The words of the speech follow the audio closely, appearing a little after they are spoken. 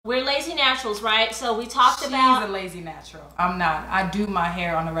We're lazy naturals, right? So we talked about... She's a lazy natural. I'm not. I do my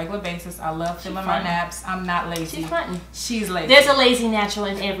hair on a regular basis. I love filling my naps. I'm not lazy. She's funny. She's lazy. There's a lazy natural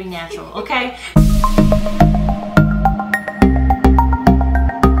in every natural, okay?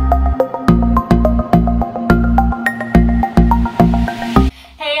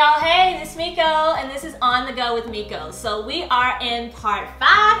 Hey y'all, hey, this is Miko, and this is On The Go with Miko. So we are in part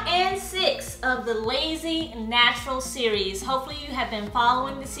 5 and 6 of the Lazy Natural series. Hopefully you have been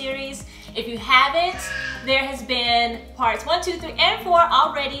following the series. If you haven't, there has been parts 1, 2, 3, and 4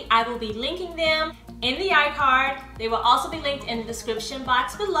 already. I will be linking them in the iCard. They will also be linked in the description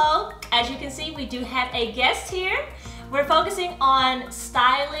box below. As you can see, we do have a guest here. We're focusing on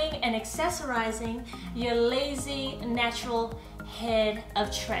styling and accessorizing your lazy natural head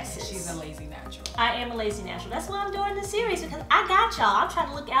of tresses. She's a lazy natural. I am a lazy natural. That's why I'm doing this series, because I got y'all. I'm trying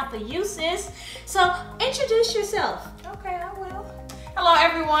to look out for you, sis. So introduce yourself. Okay, I will. Hello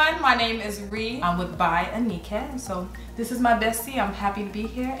everyone, my name is Ri. I'm with ByAnike. So this is my bestie. I'm happy to be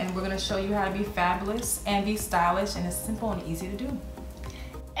here, and we're gonna show you how to be fabulous and be stylish, and it's simple and easy to do.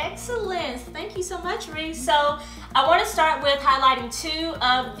 Excellent. Thank you so much, Ri. So I want to start with highlighting 2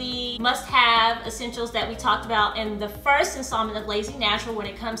 of the must-have essentials that we talked about in the first installment of Lazy Natural when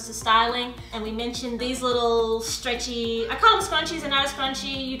it comes to styling. And we mentioned these little stretchy, I call them scrunchies, they're not a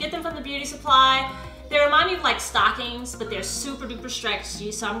scrunchie. You get them from the beauty supply. They remind me of like stockings, but they're super duper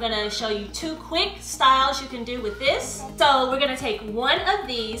stretchy. So I'm gonna show you 2 quick styles you can do with this. So we're gonna take one of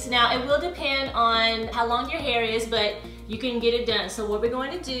these. Now it will depend on how long your hair is, but you can get it done. So what we're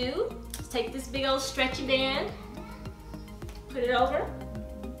going to do is take this big old stretchy band, put it over.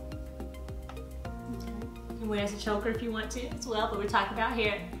 You can wear it as a choker if you want to as well, but we're talking about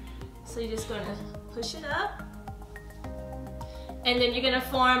hair. So you're just gonna push it up, and then you're gonna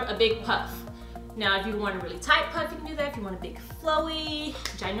form a big puff. Now, if you want a really tight puff, you can do that. If you want a big flowy,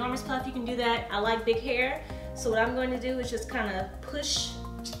 ginormous puff, you can do that. I like big hair, so what I'm going to do is just kind of push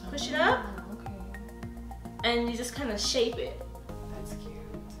it up, and you just kind of shape it. That's cute.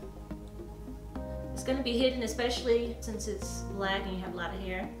 It's going to be hidden, especially since it's black and you have a lot of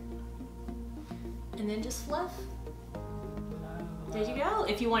hair. And then just fluff. There you go.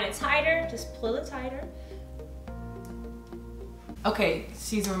 If you want it tighter, just pull it tighter. Okay,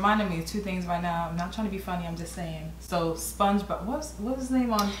 she's reminding me of 2 things right now. I'm not trying to be funny, I'm just saying. So SpongeBob, what's his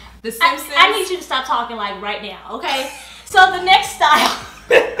name on The Simpsons? I need you to stop talking like right now, okay? So the next style.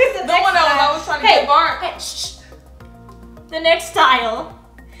 The one that I was trying to get Bart. Hey, shh. The next style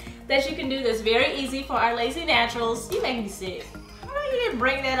that you can do that's very easy for our lazy naturals. You make me sick. You didn't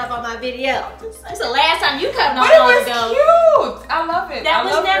bring that up on my video. That's the last time you cut But it was cute. I love it. That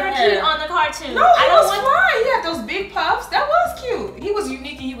was never cute on the cartoon. No, he was fine. He had those big puffs. That was cute. He was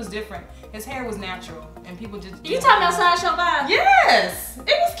unique and he was different. His hair was natural, and people just. You talking about Sideshow Bob? Yes, it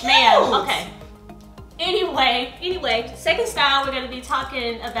was cute. Man, okay. Anyway, second style, we're gonna be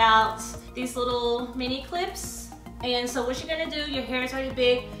talking about these little mini clips. And so what you're gonna do, your hair is already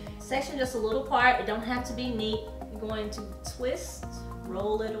big. Section just a little part. It don't have to be neat. You're going to twist,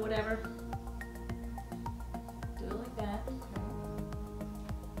 roll it or whatever. Do it like that.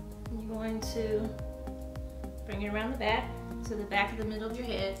 And you're going to bring it around the back to the back of the middle of your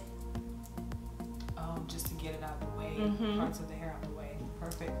head. Oh, just to get it out of the way. Parts of the hair out of the way.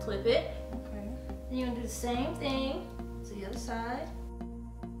 Perfect. Clip it. Okay. And you're gonna do the same thing to the other side.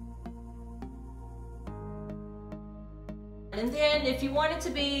 And then if you want it to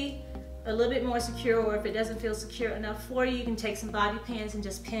be a little bit more secure, or if it doesn't feel secure enough for you, you can take some bobby pins and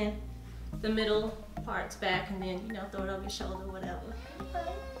just pin the middle parts back, and then, you know, throw it over your shoulder or whatever.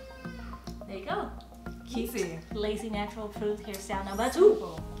 Okay. There you go. Easy. Lazy natural approved hairstyle number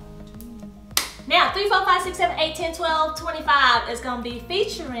 2. Now 3, 4, 5, 6, 7, 8, 10, 12, 25 is gonna be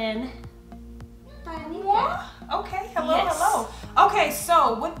featuring ByAnike. Okay, hello, Yes. hello. Okay,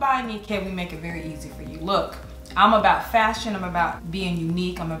 so with ByAnike, we make it very easy for you. Look, I'm about fashion, I'm about being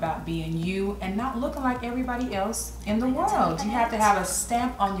unique, I'm about being you and not looking like everybody else in the world. You have to have a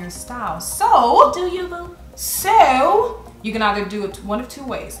stamp on your style. So, Do you, boo? So, you can either do it one of 2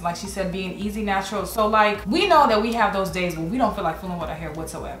 ways. Like she said, being easy, natural. So like, we know that we have those days when we don't feel like fooling with our hair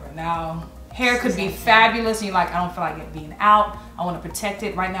whatsoever. Now, hair could be fabulous and you're like, I don't feel like it being out. I want to protect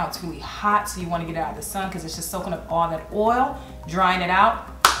it. Right now it's really hot, so you want to get it out of the sun because it's just soaking up all that oil, drying it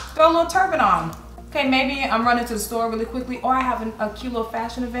out. Throw a little turban on. Okay, maybe I'm running to the store really quickly, or I have a cute little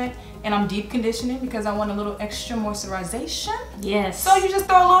fashion event and I'm deep conditioning because I want a little extra moisturization. Yes. So you just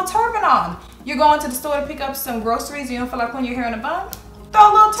throw a little turban on. You're going to the store to pick up some groceries and you don't feel like putting your hair in a bun? Throw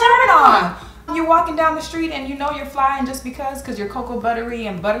a little turban on. You're walking down the street and you know you're flying just because you're cocoa buttery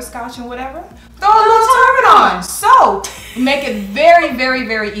and butterscotch and whatever. Throw a little turban on. So make it very, very,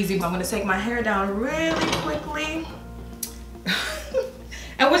 very easy. I'm gonna take my hair down really quickly.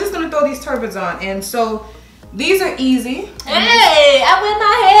 And we're just gonna throw these turbans on. And so these are easy. Hey, I whip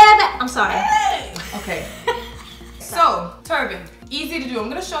my hair back. I'm sorry. Hey. Okay. So, turban, easy to do. I'm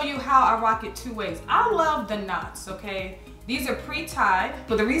gonna show you how I rock it two ways. I love the knots, okay? These are pre-tied,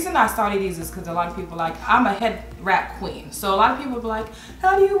 but the reason I started these is because a lot of people like, I'm a head wrap queen. So a lot of people be like,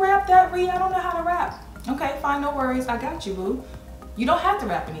 how do you wrap that, Ri? I don't know how to wrap. Okay, fine, no worries, I got you, boo. You don't have to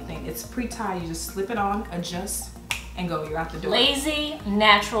wrap anything. It's pre-tied, you just slip it on, adjust, and go, you're out the door. Lazy,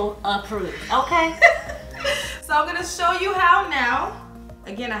 natural, approved, okay? So I'm gonna show you how now.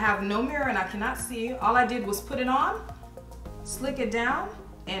 Again, I have no mirror and I cannot see. All I did was put it on, slick it down,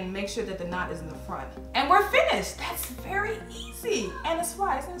 and make sure that the knot is in the front. And we're finished. That's very easy. And it's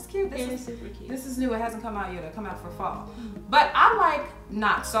fly, isn't it cute? It is super cute. This is new, it hasn't come out yet, it'll come out for fall. But I like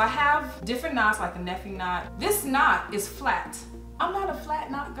knots, so I have different knots like the nephew knot. This knot is flat. I'm not a flat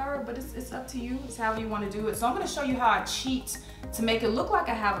knot girl, but it's up to you. It's however you want to do it. So I'm gonna show you how I cheat to make it look like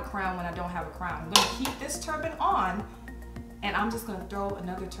I have a crown when I don't have a crown. I'm gonna keep this turban on, and I'm just gonna throw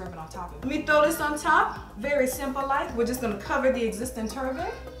another turban on top of it. Let me throw this on top. Very simple like. We're just gonna cover the existing turban.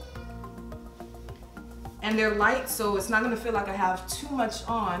 And they're light, so it's not gonna feel like I have too much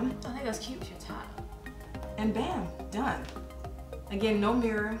on. I think that's cute with your tie. And bam, done. Again, no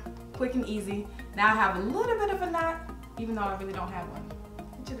mirror, quick and easy. Now I have a little bit of a knot, even though I really don't have one.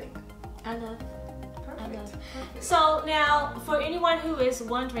 What you think? I love it. Perfect. I love it. So now, for anyone who is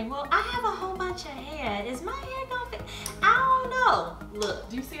wondering, well, I have a whole bunch of hair. Is my hair gonna fit? I don't know. Look.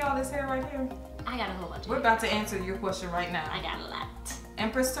 Do you see all this hair right here? I got a whole bunch of We're hair. about to answer your question right now. I got a lot.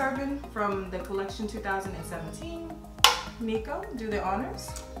 Empress turban from the collection 2017. Miko, do the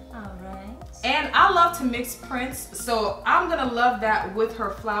honors. All right. And I love to mix prints, so I'm gonna love that with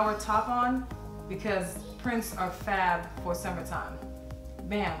her flower top on because prints are fab for summertime.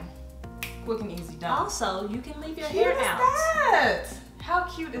 Bam, quick and easy, done. Also, you can leave your Cute hair is out. that? How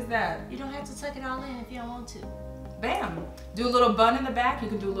cute is that? You don't have to tuck it all in if you don't want to. Bam. Do a little bun in the back. You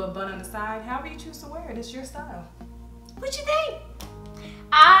can do a little bun on the side. However you choose to wear it, it's your style. What you think?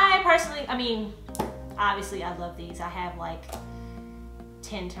 I personally, I mean, obviously I love these. I have like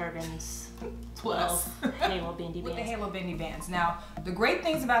 10 turbans, 12 HALO bendy bands. With the HALO bendy bands. Now, the great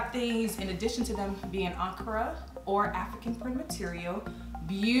things about these, in addition to them being Ankara or African print material,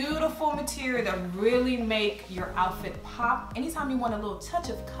 beautiful material that really make your outfit pop. Anytime you want a little touch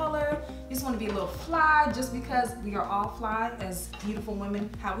of color, you just want to be a little fly, just because we are all fly as beautiful women,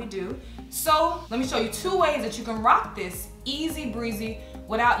 how we do. So let me show you two ways that you can rock this easy breezy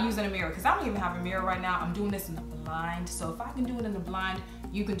without using a mirror, because I don't even have a mirror right now. I'm doing this in the blind, so if I can do it in the blind,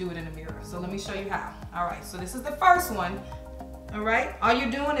 you can do it in a mirror. So let me show you how. All right, so this is the first one. All right, all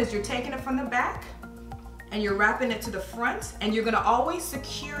you're doing is you're taking it from the back and you're wrapping it to the front, and you're gonna always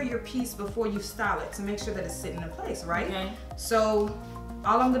secure your piece before you style it to make sure that it's sitting in place, right? Okay. So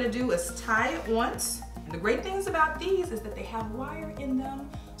all I'm gonna do is tie it once. And the great things about these is that they have wire in them,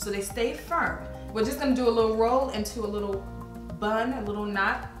 so they stay firm. We're just gonna do a little roll into a little bun, a little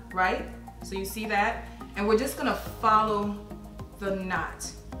knot, right? So you see that? And we're just gonna follow the knot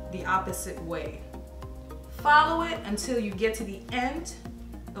the opposite way. Follow it until you get to the end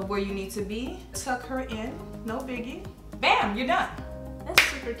of where you need to be. Tuck her in, no biggie. Bam, you're done. That's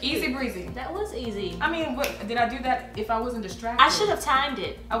super cute. Easy breezy. That was easy. I mean, what, did I do that if I wasn't distracted? I should have timed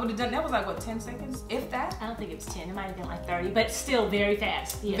it. I would have done, that was like what, 10 seconds, if that? I don't think it's 10, it might have been like 30, but still very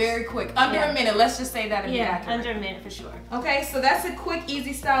fast. Yes. Very quick, under a minute, let's just say that and be accurate. Under a minute for sure. Okay, so that's a quick,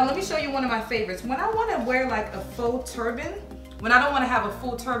 easy style. Let me show you one of my favorites. When I wanna wear like a faux turban, when I don't wanna have a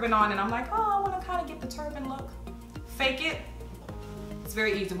full turban on and I'm like, oh, I wanna kinda get the turban look, fake it. It's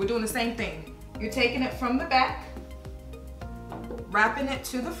very easy. We're doing the same thing. You're taking it from the back, wrapping it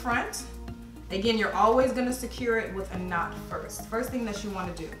to the front. Again, you're always gonna secure it with a knot first. First thing that you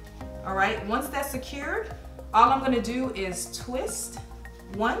wanna do. All right, once that's secured, all I'm gonna do is twist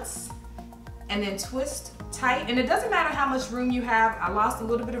once and then twist tight. And it doesn't matter how much room you have. I lost a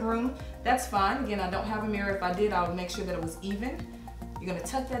little bit of room. That's fine. Again, I don't have a mirror. If I did, I would make sure that it was even. You're gonna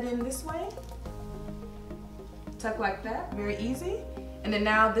tuck that in this way. Tuck like that, very easy. And then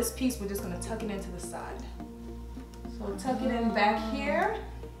now this piece, we're just gonna tuck it into the side. So tuck it in back here.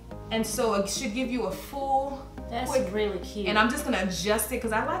 And so it should give you a full, That's quick, really cute. and I'm just gonna adjust it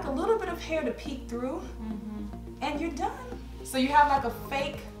because I like a little bit of hair to peek through. And you're done. So you have like a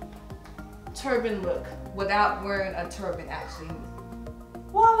fake turban look without wearing a turban actually.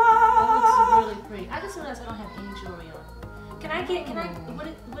 Voila! That looks really pretty. I just realized I don't have any jewelry on. Can I,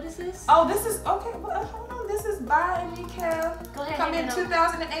 what is this? Oh, this is, okay, well, hold on. This is ByAnike. Go ahead. Come in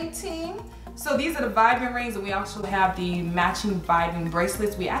 2018. So these are the vibing rings, and we also have the matching vibing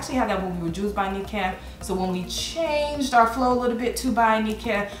bracelets. We actually had that when we were Juiced ByAnike. So when we changed our flow a little bit to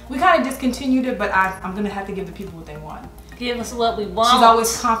ByAnike, we kind of discontinued it, but I'm gonna have to give the people what they want. Give us what we want. She's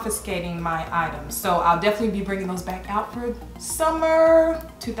always confiscating my items. So I'll definitely be bringing those back out for summer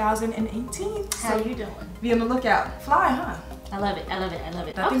 2018. How you doing? Be on the lookout. Fly, huh? I love it, I love it, I love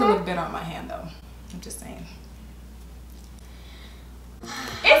it. I think it'll look better on my hand though. I'm just saying.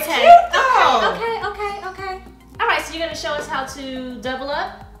 It's cute though. Okay. All right, so you're gonna show us how to double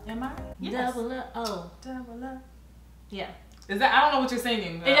up? Am I? Yes. Double up. Oh. Double up. Yeah. Is that? I don't know what you're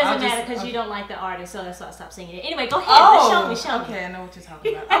singing. It doesn't matter because you don't like the artist, so that's why I stopped singing it. Anyway, go ahead. Show me. Okay, I know what you're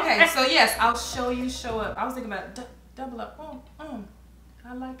talking about. Okay, so yes, I'll show you. Show up. I was thinking about double up.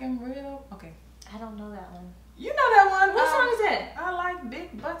 I like him real. Okay. I don't know that one. You know that one. What song is that? I like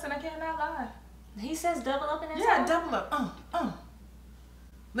big butts and I cannot lie. He says double up in that song? Yeah, double up.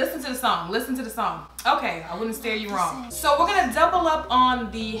 Listen to the song. Listen to the song. Okay, I wouldn't steer you wrong. So we're gonna double up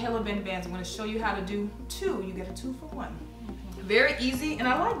on the HALO Bendy bands. I'm gonna show you how to do 2. You get a 2 for 1. Very easy, and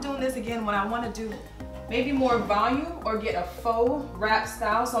I like doing this again when I want to do maybe more volume or get a faux wrap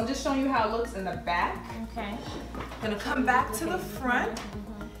style. So I'm just showing you how it looks in the back. Okay. Gonna come back to the front,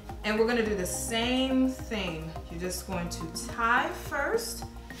 and we're gonna do the same thing. You're just going to tie first,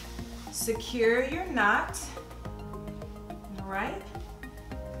 secure your knot. All right.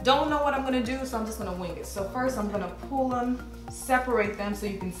 Don't know what I'm gonna do, so I'm just gonna wing it. So first I'm gonna pull them, separate them so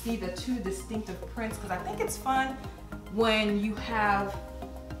you can see the 2 distinctive prints, because I think it's fun when you have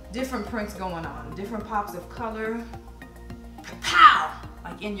different prints going on, different pops of color. Pow!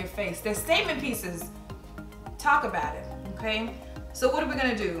 Like in your face. They're statement pieces. Talk about it, okay? So what are we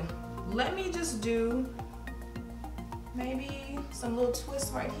gonna do? Let me just do maybe some little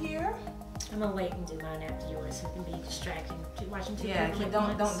twists right here. I'm gonna wait and do mine after yours so it can be distracting. Watching TV.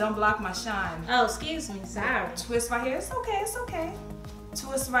 Yeah, don't block my shine. Oh, excuse me, sorry. Twist right here. It's okay.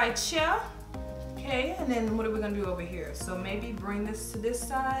 Twist right here. Okay, and then what are we gonna do over here? So maybe bring this to this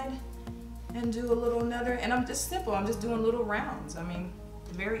side and do a little another, and I'm just simple. I'm just doing little rounds. I mean,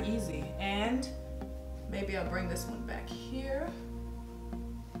 very easy. And maybe I'll bring this one back here.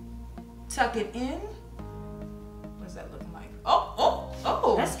 Tuck it in. What's that looking like?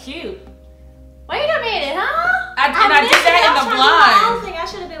 Oh. That's cute. Wait a minute, huh? I did that in the blind. I think I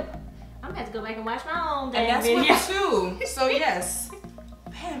should have been. I'm gonna have to go back and watch my own damn and video. that's one too. So yes.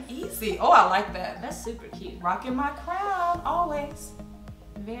 Bam, easy. Oh, I like that. That's super cute. Rocking my crown always.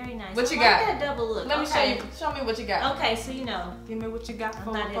 Very nice. What you I got? Like that double look. Let me show you. Show me what you got. Okay, so you know. Give me what you got.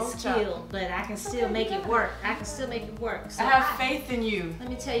 I'm not as skilled, but I can still make it work. I can still make it work. So I have faith in you. Let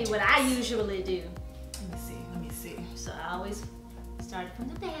me tell you what I usually do. Let me see. So I always start from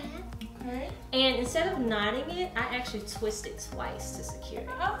the back. Okay. And instead of knotting it, I actually twist it twice to secure it.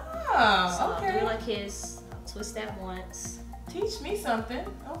 Oh, so okay. I'll do it like his. I'll twist that once. Teach me something.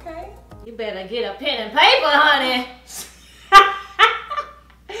 Okay. You better get a pen and paper, honey.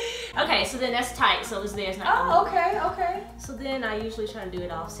 Okay, so then that's tight, so it's there. It's not. Oh, okay. So then I usually try to do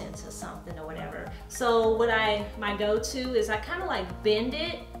it offset to something or whatever. So what my go-to is I kind of like bend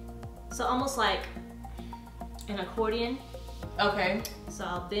it, so almost like an accordion. Okay. So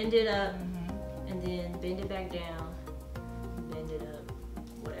I'll bend it up and then bend it back down, bend it up,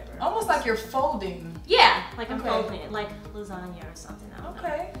 whatever. Almost like you're folding. Yeah, like I'm folding it, like lasagna or something. I don't know.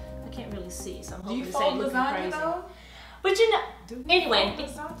 I can't really see, so I'm hoping do you fold lasagna though? But you know,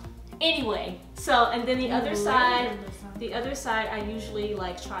 anyway, so and then the other side I usually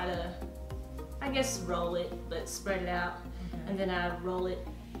like try to, I guess, roll it, but spread it out, and then I roll it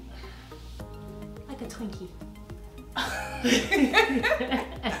like a Twinkie.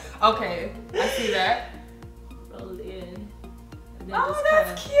 Okay, I see that. Roll it in. And then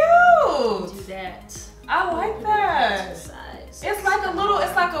that's cute. Do that. I like that. Sides. It's like a little.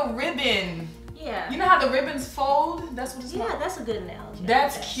 It's like a ribbon. Yeah. You know how the ribbons fold? That's what it's like. Yeah, that's a good analogy.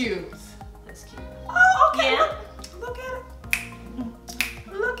 That's cute. That's cute. Oh, okay. Yeah. Look at it.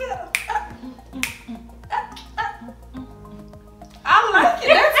 Look at it. I like it.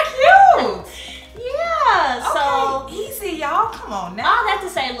 That's cute. Yeah. So okay, easy, y'all. Come on now. All that to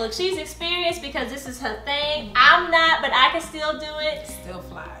say, look, she's experienced because this is her thing. I'm not, but I can still do it. Still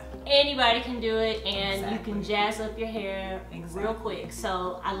fly. Anybody can do it, and you can jazz up your hair real quick.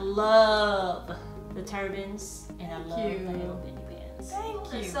 So I love the turbans, and I love the HALO Bendy bands.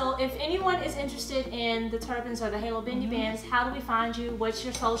 Thank you. So if anyone is interested in the turbans or the HALO Bendy bands, how do we find you? What's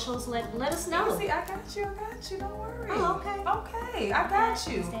your socials? Let us know. See, I got you. Don't worry. Oh, okay. Okay, I got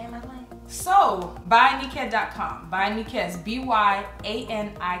you. Stay in my lane. So, ByAnike.com. ByAnike is ByAnike.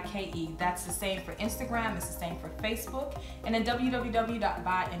 That's the same for Instagram. It's the same for Facebook. And then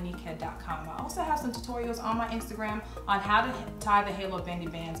www.ByAnike.com. I also have some tutorials on my Instagram on how to tie the HALO bendy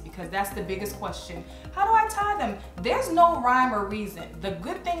bands, because that's the biggest question. How do I tie them? There's no rhyme or reason. The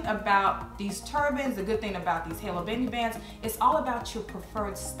good thing about these turbans, the good thing about these HALO bendy bands, it's all about your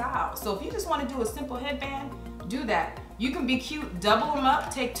preferred style. So if you just want to do a simple headband, do that. You can be cute, double them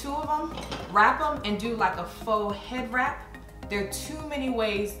up, take 2 of them, wrap them, and do like a faux head wrap. There are too many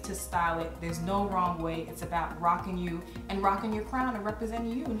ways to style it. There's no wrong way. It's about rocking you and rocking your crown and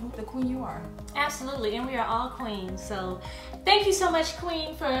representing you and who the queen you are. Absolutely, and we are all queens. So thank you so much,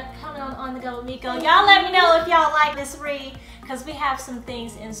 Queen, for coming on the go with Miko. Y'all let me know if y'all like this Ri, because we have some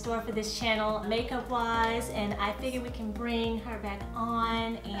things in store for this channel, makeup wise, and I figure we can bring her back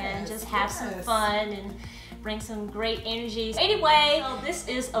on and just have some fun and bring some great energies. Anyway, so this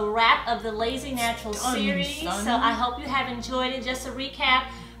is a wrap of the Lazy Natural series. So I hope you have enjoyed it. Just to recap,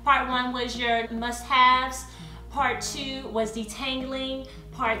 part 1 was your must-haves. Part 2 was detangling.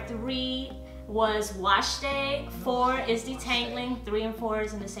 Part 3 was wash day. 4 is detangling. 3 and 4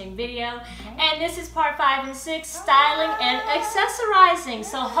 is in the same video. And this is part 5 and 6, styling and accessorizing.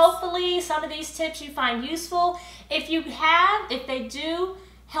 So hopefully some of these tips you find useful. If they do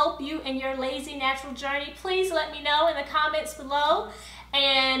help you in your lazy natural journey, please let me know in the comments below.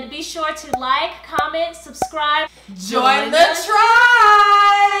 And be sure to like, comment, subscribe. Join the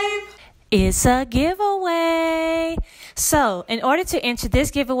tribe! It's a giveaway. So in order to enter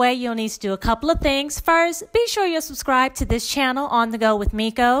this giveaway, you'll need to do a couple of things. First, be sure you're subscribed to this channel, On The Go with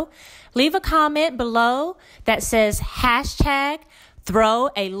Miko. Leave a comment below that says #throw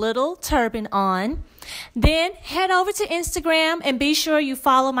a little turban on. Then head over to Instagram and be sure you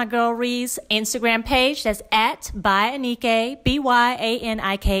follow my girl Ri's Instagram page. That's @ByAnike,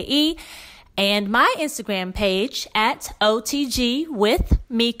 ByAnike, and my Instagram page @OTG with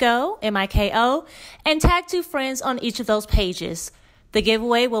Miko, Miko, and tag 2 friends on each of those pages. The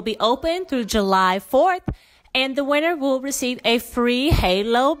giveaway will be open through July 4th, and the winner will receive a free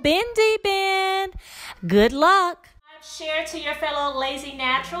HALO bendy band. Good luck. Share to your fellow lazy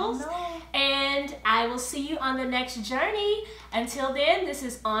naturals, and I will see you on the next journey. Until then, this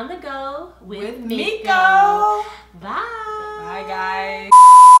is On The Go with Miko. Bye. Bye, guys.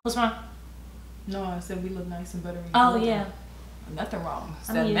 What's wrong? No, I said we look nice and buttery. Oh, yeah. Nothing wrong.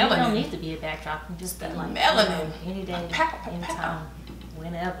 It's I that mean, melanin. it don't need to be a backdrop. You just that like melanin. Any day, anytime,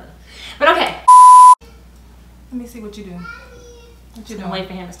 whenever. But okay. Let me see what you do. What you doing? Wait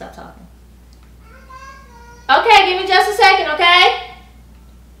for him to stop talking. Okay, give me just a second, okay?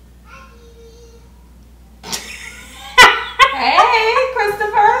 Hey,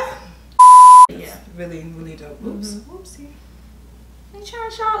 Christopher. Yeah. Really dope. Oops. Whoopsie.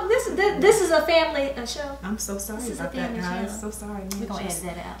 This is a family show. I'm so sorry about that, guys. So sorry. We're going to edit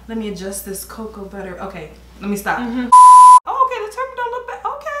that out. Let me adjust this cocoa butter. Okay, let me stop. Oh, okay, the turban don't look bad.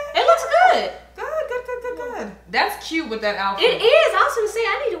 Okay. It looks good. Good. That's cute with that outfit. It is. I was going to say,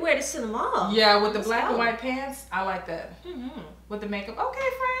 I need to wear this to the mall. Yeah, with the black and white pants. I like that. With the makeup. Okay,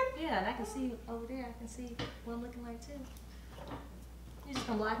 friend. Yeah, and I can see over there. I can see what I'm looking like, too. You just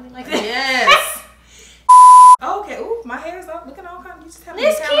going to block me like that? Yes. Okay. Ooh, my hair's up. Looking all kind of. You just have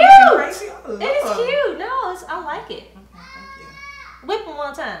it's crazy. Oh, it is cute. No, I like it. Okay, thank you. Whip them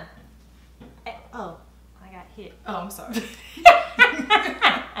one time. Oh, I got hit. Oh, I'm sorry.